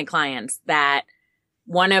all of my clients that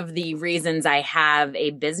one of the reasons I have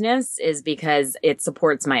a business is because it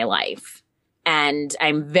supports my life. And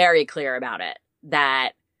I'm very clear about it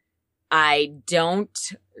that I don't,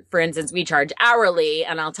 for instance, we charge hourly,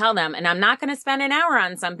 and I'll tell them, and I'm not going to spend an hour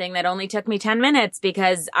on something that only took me 10 minutes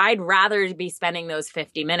because I'd rather be spending those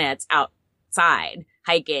 50 minutes outside,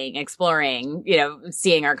 hiking, exploring,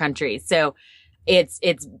 seeing our country. So it's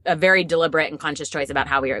a very deliberate and conscious choice about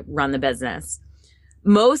how we run the business.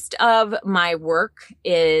 Most of my work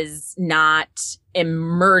is not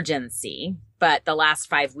emergency, but the last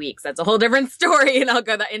 5 weeks, that's a whole different story. And I'll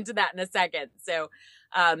go into that in a second. So,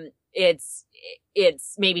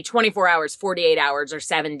 it's maybe 24 hours, 48 hours, or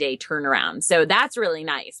 7-day turnaround. So that's really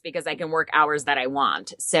nice because I can work hours that I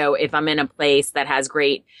want. So if I'm in a place that has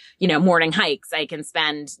great, morning hikes, I can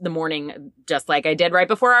spend the morning just like I did right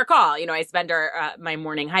before our call. I spend my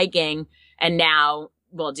morning hiking, and now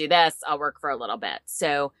we'll do this. I'll work for a little bit.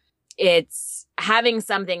 So it's having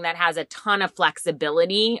something that has a ton of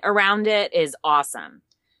flexibility around it is awesome.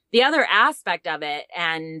 The other aspect of it,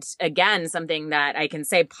 and again, something that I can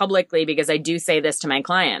say publicly because I do say this to my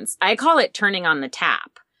clients, I call it turning on the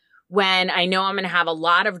tap. When I know I'm going to have a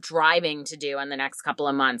lot of driving to do in the next couple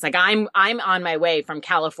of months. Like I'm on my way from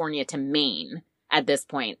California to Maine at this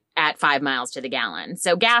point at 5 miles to the gallon.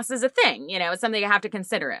 So gas is a thing, it's something I have to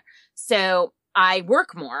consider it. So I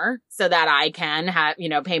work more so that I can have,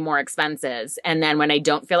 pay more expenses. And then when I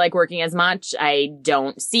don't feel like working as much, I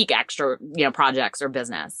don't seek extra, projects or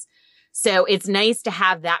business. So it's nice to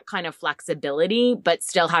have that kind of flexibility, but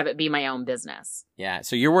still have it be my own business. Yeah.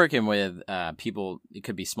 So you're working with people, it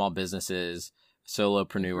could be small businesses,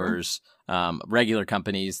 solopreneurs, regular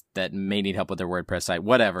companies that may need help with their WordPress site,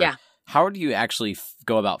 whatever. Yeah. How do you actually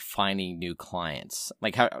go about finding new clients?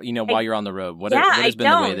 Like how, while you're on the road, what has been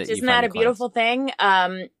the way that you Isn't find that a beautiful thing?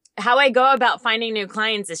 How I go about finding new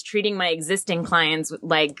clients is treating my existing clients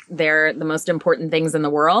like they're the most important things in the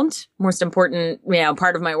world, most important,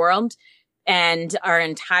 part of my world. And our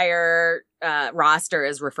entire roster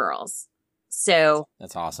is referrals. So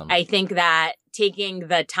that's awesome. I think that taking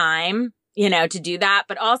the time, to do that,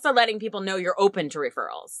 but also letting people know you're open to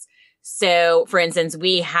referrals. So, for instance,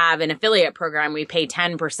 we have an affiliate program. We pay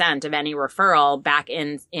 10% of any referral back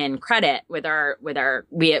in credit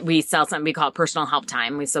we sell something we call it personal help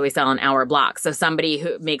time. So we sell an hour block. So somebody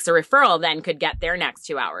who makes a referral then could get their next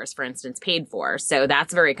 2 hours, for instance, paid for. So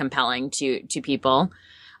that's very compelling to people.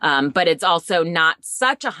 But it's also not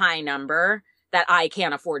such a high number that I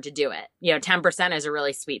can't afford to do it. 10% is a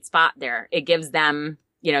really sweet spot there. It gives them,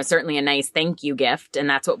 certainly a nice thank you gift. And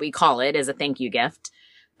that's what we call it, is a thank you gift.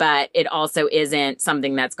 But it also isn't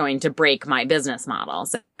something that's going to break my business model.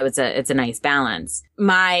 So it's a nice balance.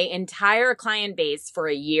 My entire client base for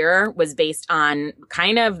a year was based on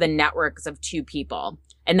kind of the networks of 2 people.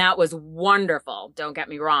 And that was wonderful. Don't get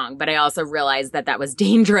me wrong. But I also realized that was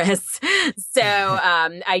dangerous. So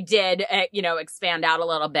I did, expand out a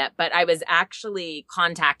little bit. But I was actually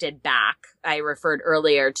contacted back. I referred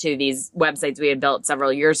earlier to these websites we had built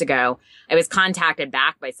several years ago. I was contacted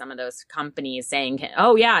back by some of those companies saying,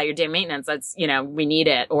 oh, yeah, you're doing maintenance. That's, we need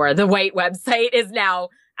it. Or the white website is now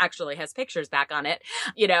actually has pictures back on it,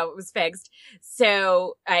 it was fixed.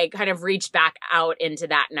 So I kind of reached back out into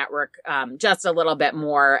that network just a little bit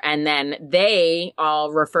more. And then they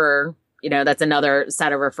all refer, that's another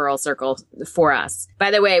set of referral circles for us. By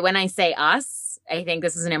the way, when I say us, I think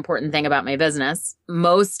this is an important thing about my business.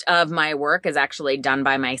 Most of my work is actually done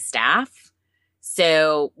by my staff.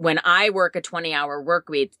 So when I work a 20-hour work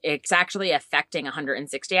week, it's actually affecting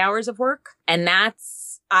 160 hours of work. And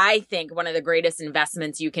that's, I think, one of the greatest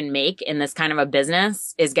investments you can make in this kind of a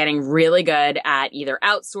business is getting really good at either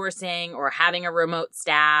outsourcing or having a remote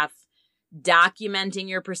staff, documenting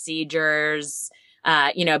your procedures,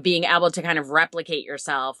 being able to kind of replicate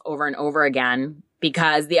yourself over and over again.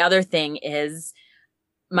 Because the other thing is,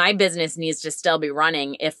 my business needs to still be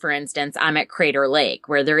running if, for instance, I'm at Crater Lake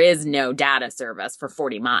where there is no data service for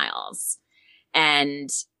 40 miles. And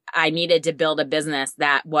I needed to build a business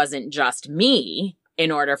that wasn't just me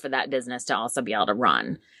in order for that business to also be able to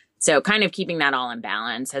run. So kind of keeping that all in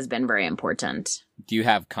balance has been very important. Do you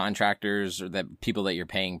have contractors or that people that you're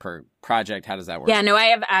paying per project? How does that work? Yeah, no, I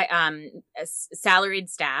have a salaried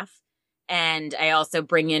staff, and I also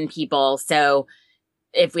bring in people. So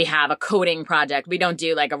if we have a coding project, we don't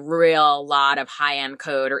do like a real lot of high-end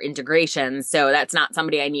code or integration. So that's not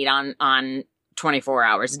somebody I need on 24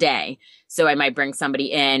 hours a day. So I might bring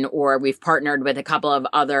somebody in, or we've partnered with a couple of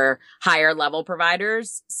other higher level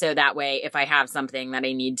providers. So that way, if I have something that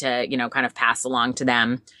I need to, kind of pass along to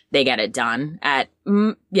them, they get it done at,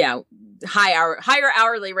 higher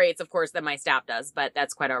hourly rates, of course, than my staff does. But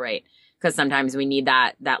that's quite all right, because sometimes we need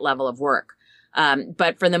that level of work.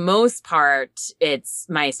 But for the most part, it's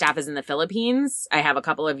my staff is in the Philippines. I have a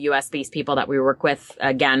couple of US based people that we work with,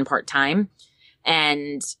 again, part-time.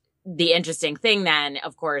 And the interesting thing then,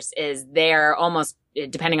 of course, is they're almost,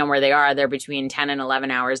 depending on where they are, they're between 10 and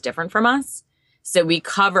 11 hours different from us. So we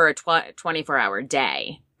cover a 24-hour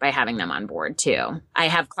day by having them on board too. I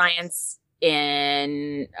have clients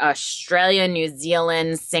in Australia, New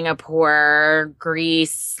Zealand, Singapore,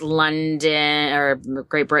 Greece, London, or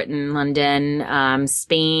Great Britain, London,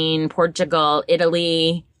 Spain, Portugal,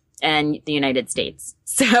 Italy, and the United States.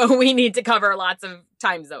 So we need to cover lots of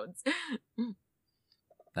time zones.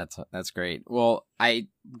 That's great. Well, I'm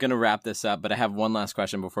going to wrap this up, but I have one last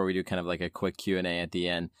question before we do kind of like a quick Q&A at the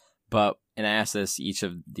end. And I ask this each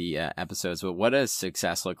of the episodes, but what does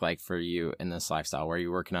success look like for you in this lifestyle? Where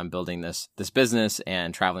you're working on building this business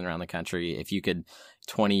and traveling around the country? If you could,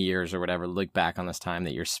 20 years or whatever, look back on this time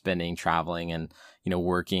that you're spending traveling and,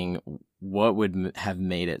 working, what would have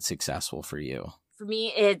made it successful for you? For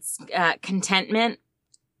me, it's contentment,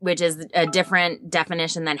 which is a different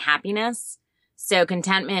definition than happiness. So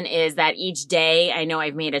contentment is that each day I know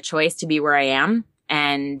I've made a choice to be where I am,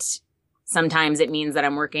 and sometimes it means that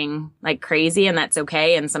I'm working like crazy, and that's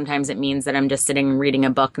okay. And sometimes it means that I'm just sitting reading a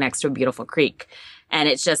book next to a beautiful creek. And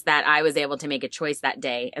it's just that I was able to make a choice that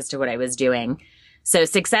day as to what I was doing. So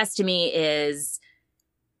success to me is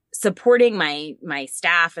supporting my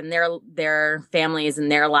staff and their families and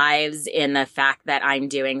their lives in the fact that I'm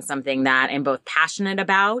doing something that I'm both passionate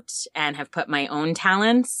about and have put my own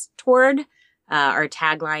talents toward. Our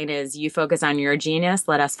tagline is, "You focus on your genius,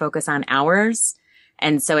 let us focus on ours."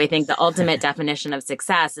 And so I think the ultimate definition of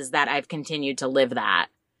success is that I've continued to live that,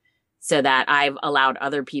 so that I've allowed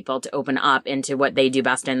other people to open up into what they do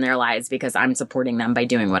best in their lives because I'm supporting them by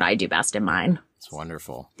doing what I do best in mine. It's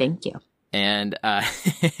wonderful. Thank you. And a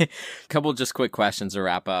couple just quick questions to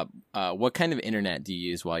wrap up. What kind of internet do you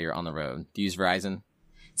use while you're on the road? Do you use Verizon?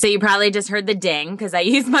 So you probably just heard the ding because I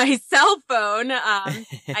use my cell phone. I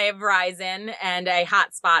have Verizon and I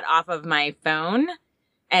hotspot off of my phone.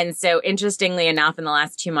 And so interestingly enough, in the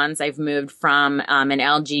last 2 months, I've moved from an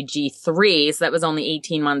LG G3, so that was only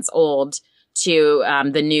 18 months old, to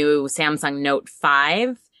the new Samsung Note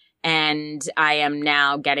 5. And I am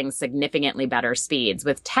now getting significantly better speeds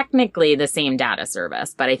with technically the same data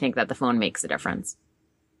service, but I think that the phone makes a difference.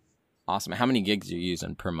 Awesome. How many gigs are you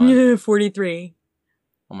using per month? 43.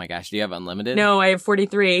 Oh my gosh. Do you have unlimited? No, I have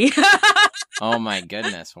 43. Oh my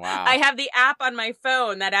goodness. Wow. I have the app on my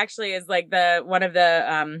phone that actually is like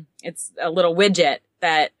it's a little widget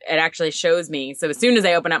that it actually shows me. So as soon as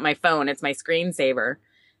I open up my phone, it's my screensaver.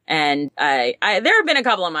 And there have been a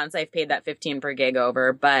couple of months I've paid that 15 per gig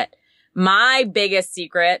over, but my biggest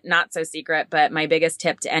secret, not so secret, but my biggest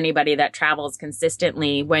tip to anybody that travels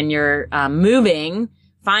consistently when you're moving,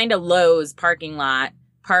 find a Lowe's parking lot,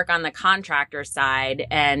 park on the contractor side,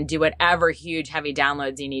 and do whatever huge heavy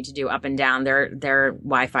downloads you need to do up and down. Their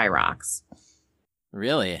Wi-Fi rocks.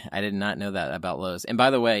 Really? I did not know that about Lowe's. And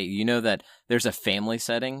by the way, you know that there's a family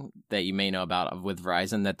setting that you may know about with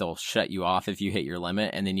Verizon that they'll shut you off if you hit your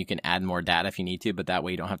limit, and then you can add more data if you need to, but that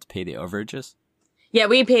way you don't have to pay the overages? Yeah,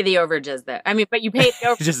 we pay the overages though. I mean, but you pay the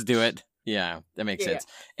overages. Just do it. Yeah, that makes sense.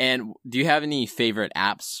 And do you have any favorite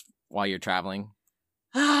apps while you're traveling?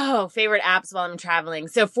 Oh, favorite apps while I'm traveling.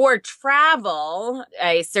 So for travel,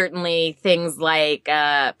 I certainly things like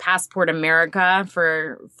Passport America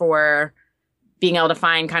for being able to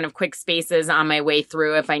find kind of quick spaces on my way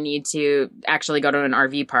through if I need to actually go to an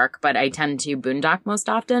RV park, but I tend to boondock most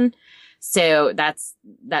often. So that's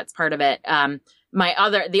part of it.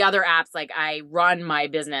 The other apps, like I run my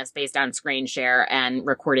business based on screen share and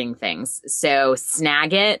recording things. So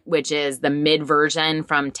Snagit, which is the mid version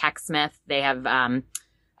from TechSmith, they have,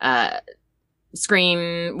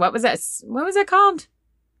 what was it called?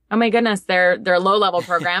 Oh my goodness, they're a low level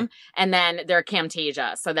program. And then they're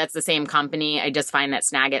Camtasia. So that's the same company. I just find that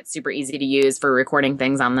Snagit's super easy to use for recording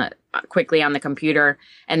things quickly on the computer,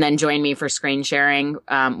 and then join me for screen sharing,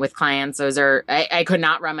 with clients. I could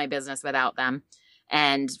not run my business without them,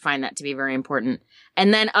 and find that to be very important.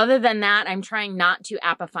 And then other than that, I'm trying not to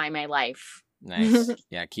appify my life. Nice.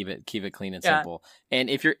 Yeah. Keep it clean and simple.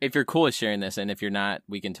 And if you're cool with sharing this, and if you're not,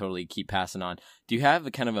 we can totally keep passing on. Do you have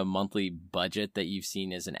a kind of a monthly budget that you've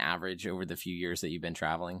seen as an average over the few years that you've been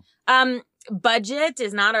traveling? Budget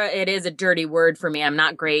is it is a dirty word for me. I'm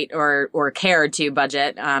not great or care to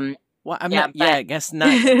budget. Well, I guess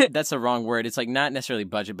not. That's a wrong word. It's like not necessarily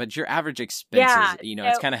budget, but your average expenses,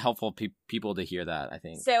 it's kind of helpful people to hear that, I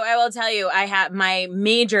think. So I will tell you, I have my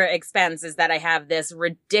major expense is that I have this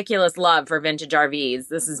ridiculous love for vintage RVs.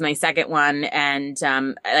 This is my second one. And,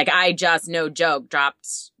 I just, no joke,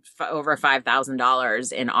 dropped over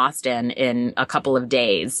 $5,000 in Austin in a couple of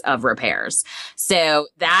days of repairs. So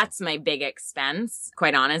that's my big expense,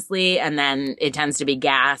 quite honestly. And then it tends to be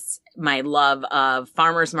gas, my love of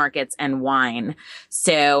farmers markets, and wine.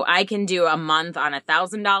 So I can do a month on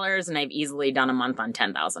 $1,000, and I've easily done a month on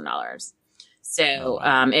 $10,000. So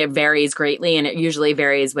it varies greatly, and it usually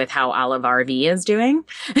varies with how Olive RV is doing.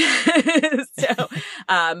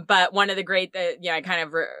 But one of the great, I kind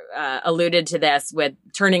of alluded to this with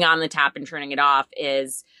turning on the tap and turning it off,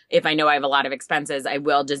 is if I know I have a lot of expenses, I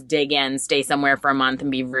will just dig in, stay somewhere for a month,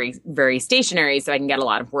 and be very, very stationary so I can get a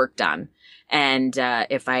lot of work done. And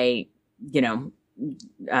if I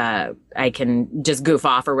can just goof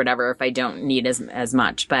off or whatever if I don't need as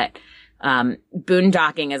much. But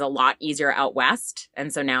boondocking is a lot easier out west.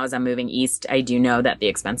 And so now as I'm moving east, I do know that the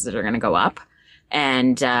expenses are going to go up.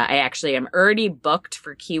 And I actually am already booked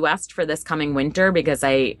for Key West for this coming winter, because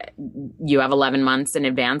you have 11 months in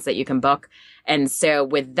advance that you can book. And so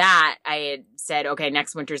with that, I had said, okay,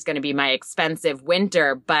 next winter is going to be my expensive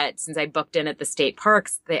winter. But since I booked in at the state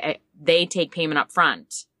parks, they take payment up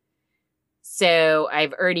front. So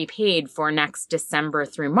I've already paid for next December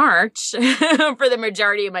through March for the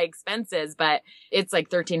majority of my expenses, but it's like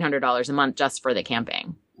 $1,300 a month just for the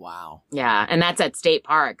camping. Wow. Yeah. And that's at state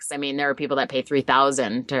parks. I mean, there are people that pay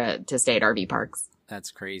 $3,000 to stay at RV parks.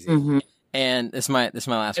 That's crazy. Mm-hmm. And this is my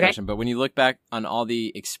last question, but when you look back on all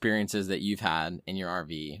the experiences that you've had in your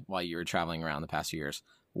RV while you were traveling around the past few years,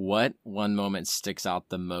 what one moment sticks out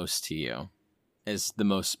the most to you, is the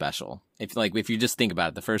most special? If you just think about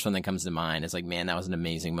it, the first one that comes to mind is like, man, that was an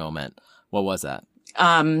amazing moment. What was that?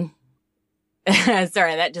 Sorry,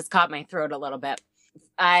 that just caught my throat a little bit.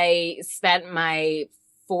 I spent my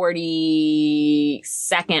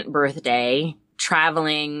 42nd birthday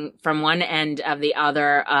traveling from one end of the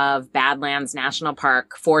other of Badlands National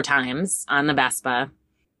Park 4 times on the Vespa,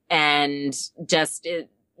 and just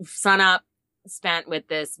sun up, spent with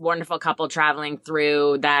this wonderful couple traveling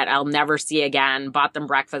through that I'll never see again, bought them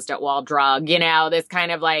breakfast at Wall Drug, this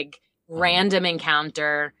kind of like random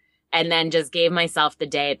encounter, and then just gave myself the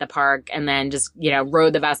day at the park, and then just,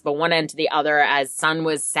 rode the Vespa one end to the other as sun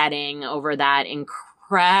was setting over that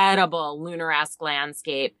incredible lunar-esque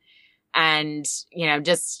landscape. And,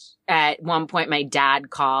 just at one point my dad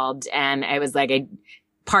called, and I was like,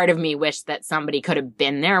 part of me wished that somebody could have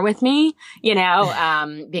been there with me,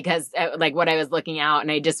 because like what I was looking out,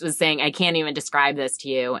 and I just was saying, I can't even describe this to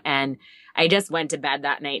you. And I just went to bed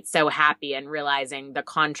that night so happy, and realizing the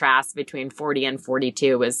contrast between 40 and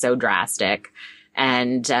 42 was so drastic,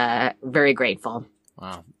 and very grateful.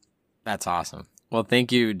 Wow. That's awesome. Well,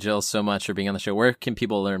 thank you, Jill, so much for being on the show. Where can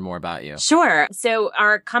people learn more about you? Sure. So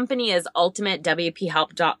our company is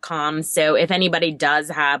ultimatewphelp.com. So if anybody does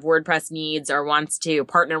have WordPress needs or wants to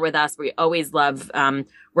partner with us, we always love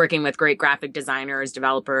working with great graphic designers,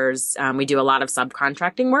 developers. We do a lot of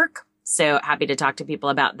subcontracting work. So happy to talk to people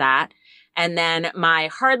about that. And then my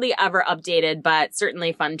hardly ever updated, but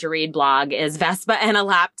certainly fun to read blog is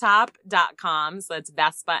vespaandalaptop.com. So it's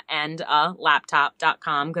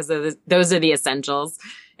vespaandalaptop.com, because those are the essentials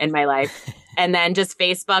in my life. And then just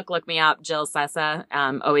Facebook, look me up, Jill Sessa.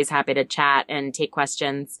 Always happy to chat and take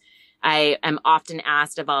questions. I am often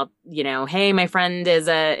asked about, hey, my friend is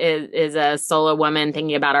a solo woman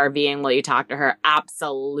thinking about RVing. Will you talk to her?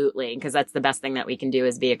 Absolutely. Because that's the best thing that we can do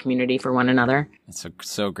is be a community for one another. That's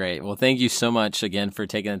so great. Well, thank you so much again for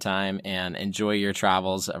taking the time, and enjoy your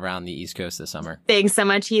travels around the East Coast this summer. Thanks so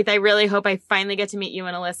much, Heath. I really hope I finally get to meet you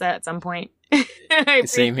and Alyssa at some point.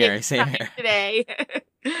 Same here. Today.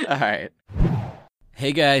 All right.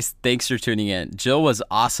 Hey guys, thanks for tuning in. Jill was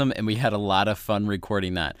awesome, and we had a lot of fun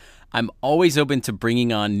recording that. I'm always open to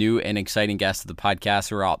bringing on new and exciting guests to the podcast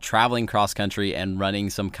who are out traveling cross country and running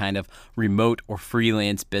some kind of remote or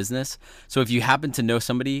freelance business. So if you happen to know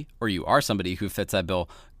somebody, or you are somebody who fits that bill,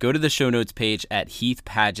 go to the show notes page at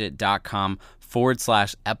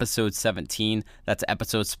heathpaget.com/episode 17. That's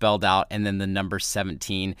episode spelled out and then the number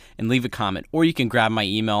 17, and leave a comment. Or you can grab my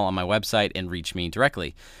email on my website and reach me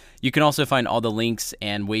directly. You can also find all the links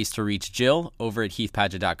and ways to reach Jill over at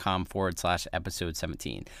heathpaget.com/episode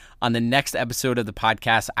 17. On the next episode of the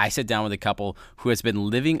podcast, I sit down with a couple who has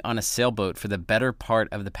been living on a sailboat for the better part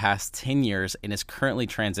of the past 10 years and is currently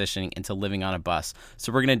transitioning into living on a bus.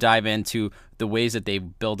 So we're going to dive into the ways that they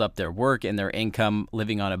build up their work and their income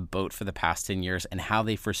living on a boat for the past 10 years and how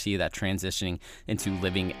they foresee that transitioning into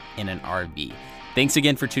living in an RV. Thanks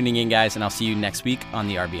again for tuning in, guys, and I'll see you next week on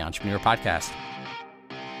the RV Entrepreneur Podcast.